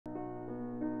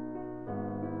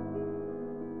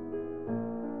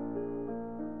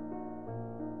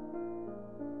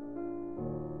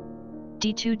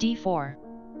d2 d4,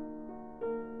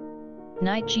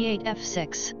 knight g8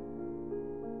 f6,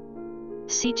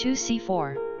 c2 c4,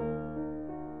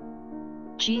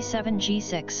 g7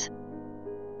 g6,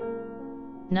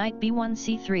 knight b1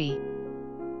 c3,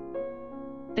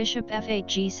 bishop f8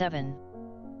 g7,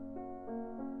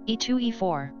 e2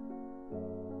 e4,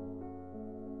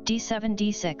 d7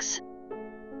 d6,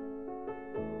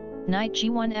 knight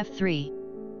g1 f3,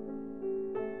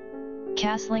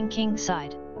 castling king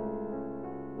side,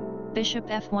 bishop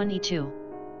f1 e2,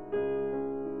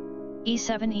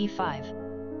 e7 e5,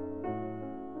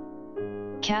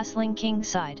 castling king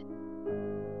side,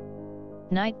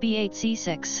 knight b8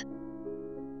 c6,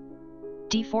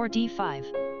 d4 d5,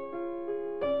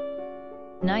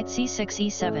 knight c6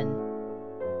 e7,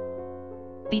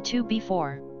 b2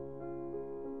 b4,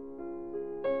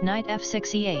 knight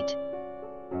f6 e8,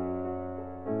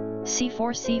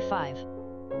 c4 c5,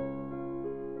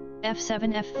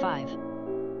 f7 f5,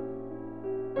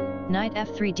 knight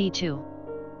f3 d2,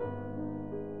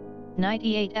 knight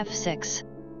e8 f6,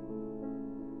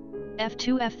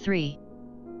 f2 f3,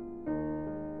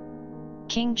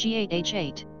 king g8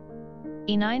 h8,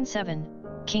 e9 7,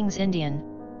 King's Indian,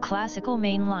 classical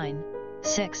main line,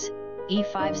 6,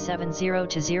 e5 7 0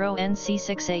 to 0 n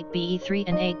c6 8 b e3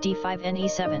 and 8 d5 n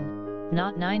e7,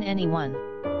 not 9 n e1,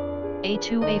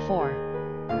 a2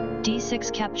 a4,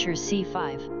 d6 captures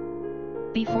c5,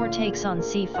 b4 takes on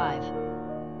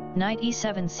c5, knight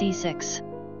e7 c6,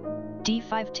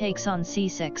 d5 takes on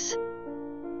c6,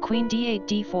 queen d8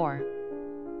 d4,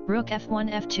 rook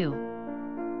f1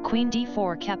 f2, queen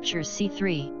d4 captures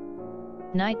c3,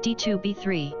 knight d2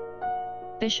 b3,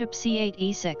 bishop c8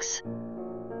 e6,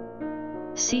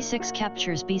 c6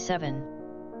 captures b7,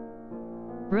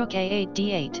 rook a8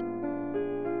 d8,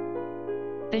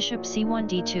 bishop c1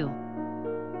 d2,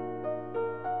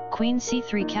 queen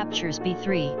c3 captures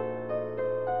b3,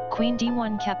 queen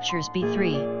d1 captures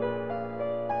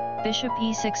b3, bishop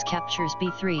e6 captures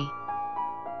b3,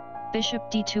 bishop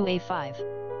d2 a5,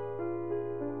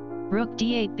 rook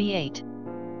d8 b8,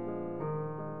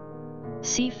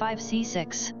 c5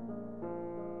 c6,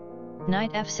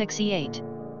 knight f6 e8,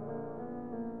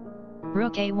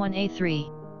 rook a1 a3,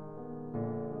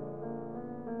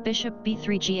 bishop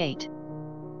b3 g8,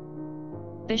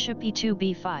 bishop e2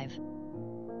 b5,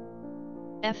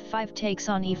 f5 takes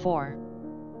on e4,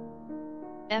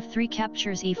 f3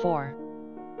 captures e4,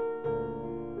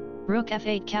 rook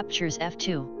f8 captures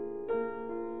f2,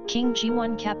 king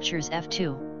g1 captures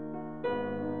f2,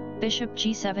 bishop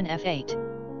g7 f8,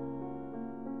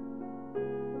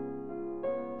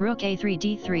 rook a3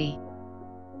 d3,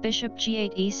 bishop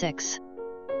g8 e6,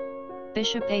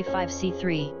 bishop a5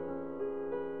 c3,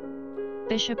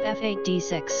 bishop f8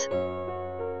 d6,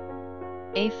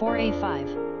 a4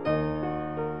 a5,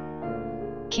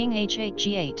 king h8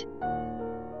 g8,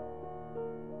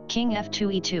 king f2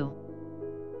 e2,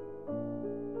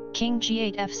 king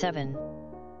g8 f7,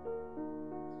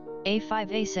 a5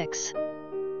 a6,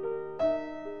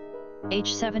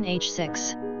 h7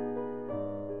 h6,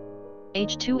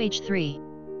 h2 h3,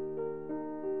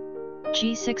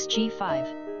 g6 g5,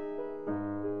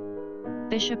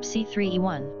 bishop c3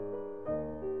 e1,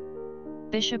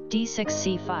 bishop d6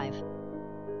 c5,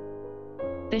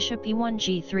 bishop e1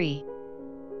 g3,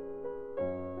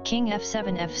 king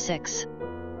f7 f6,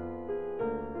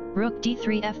 rook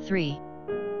d3 f3,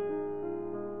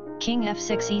 king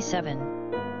f6 e7,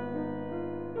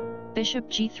 bishop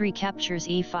g3 captures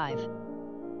e5,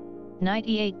 knight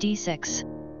e8 d6,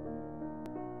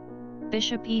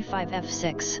 bishop e5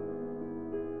 f6,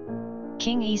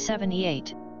 king e7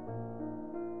 e8,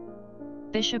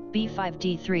 bishop b5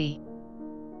 d3,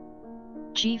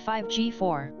 g5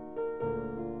 g4,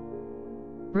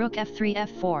 rook f3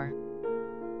 f4,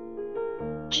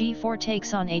 g4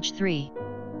 takes on h3,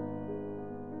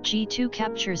 g2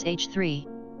 captures h3,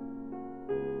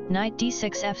 knight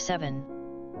d6 f7,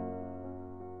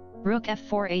 rook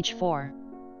f4 h4,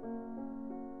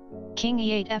 king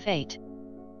e8 f8,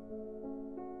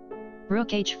 rook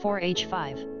h4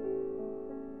 h5,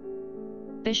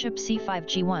 bishop c5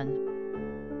 g1,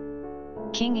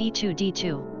 king e2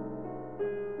 d2,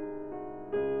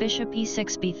 bishop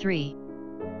e6 b3,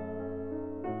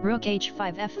 rook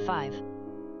h5 f5,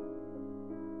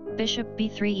 bishop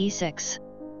b3 e6,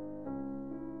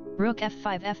 rook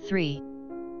f5 f3,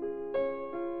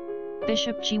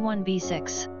 bishop g1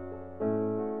 b6,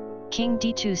 king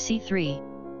d2 c3,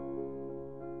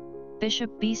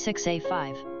 bishop b6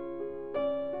 a5,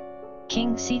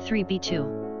 king c3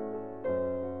 b2,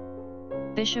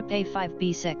 bishop a5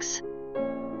 b6,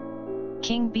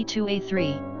 king b2 a3,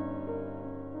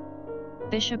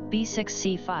 bishop b6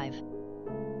 c5,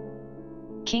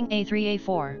 King a3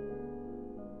 a4.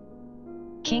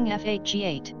 King f8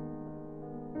 g8.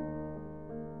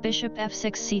 Bishop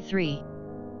f6 c3.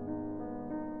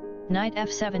 Knight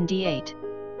f7 d8.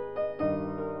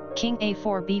 King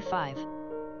a4 b5.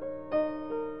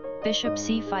 Bishop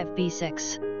c5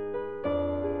 b6.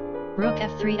 Rook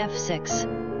f3 f6.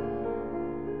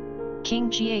 King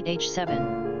g8 h7.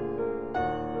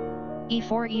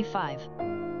 e4 e5.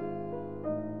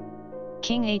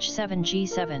 King h7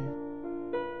 g7.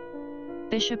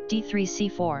 Bishop d3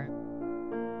 c4.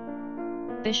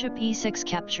 Bishop e6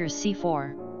 captures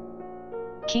c4.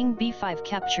 King b5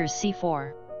 captures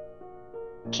c4.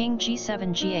 King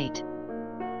g7 g8.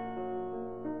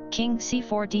 King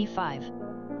c4 d5.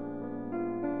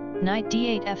 Knight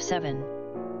d8 f7.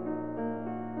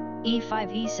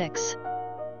 e5 e6.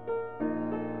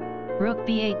 Rook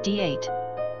b8 d8.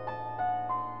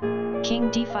 King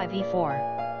d5 e4.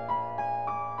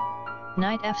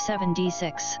 Knight f7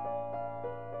 d6.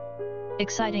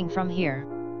 Exciting from here.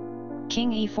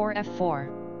 King e4 f4.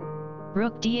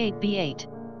 Rook d8 b8.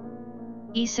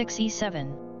 e6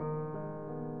 e7.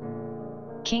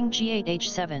 King g8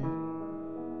 h7.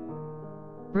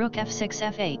 Rook f6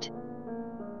 f8.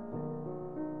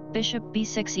 Bishop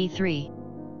b6 e3.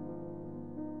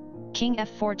 King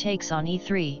f4 takes on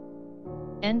e3.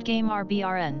 Endgame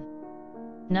RBRN.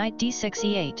 Knight d6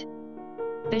 e8.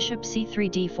 Bishop c3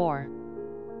 d4.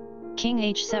 King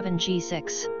h7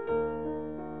 g6.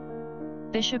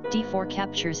 Bishop d4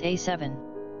 captures a7.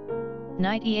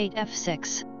 Knight e8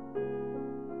 f6.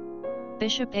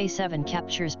 Bishop a7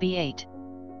 captures b8.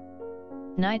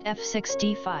 Knight f6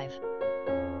 d5.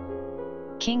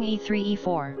 King e3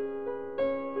 e4.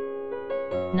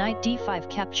 Knight d5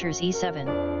 captures e7.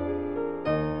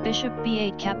 Bishop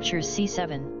b8 captures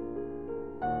c7.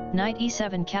 Knight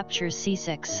e7 captures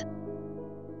c6.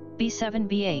 b7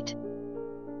 b8.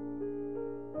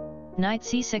 Knight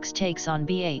c6 takes on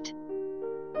b8.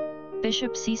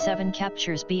 Bishop c7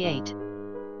 captures b8.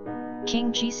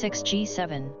 King g6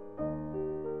 g7.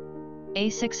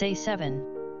 a6 a7.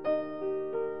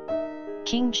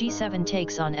 King g7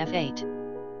 takes on f8.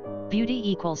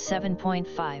 Beauty equals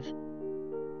 7.5.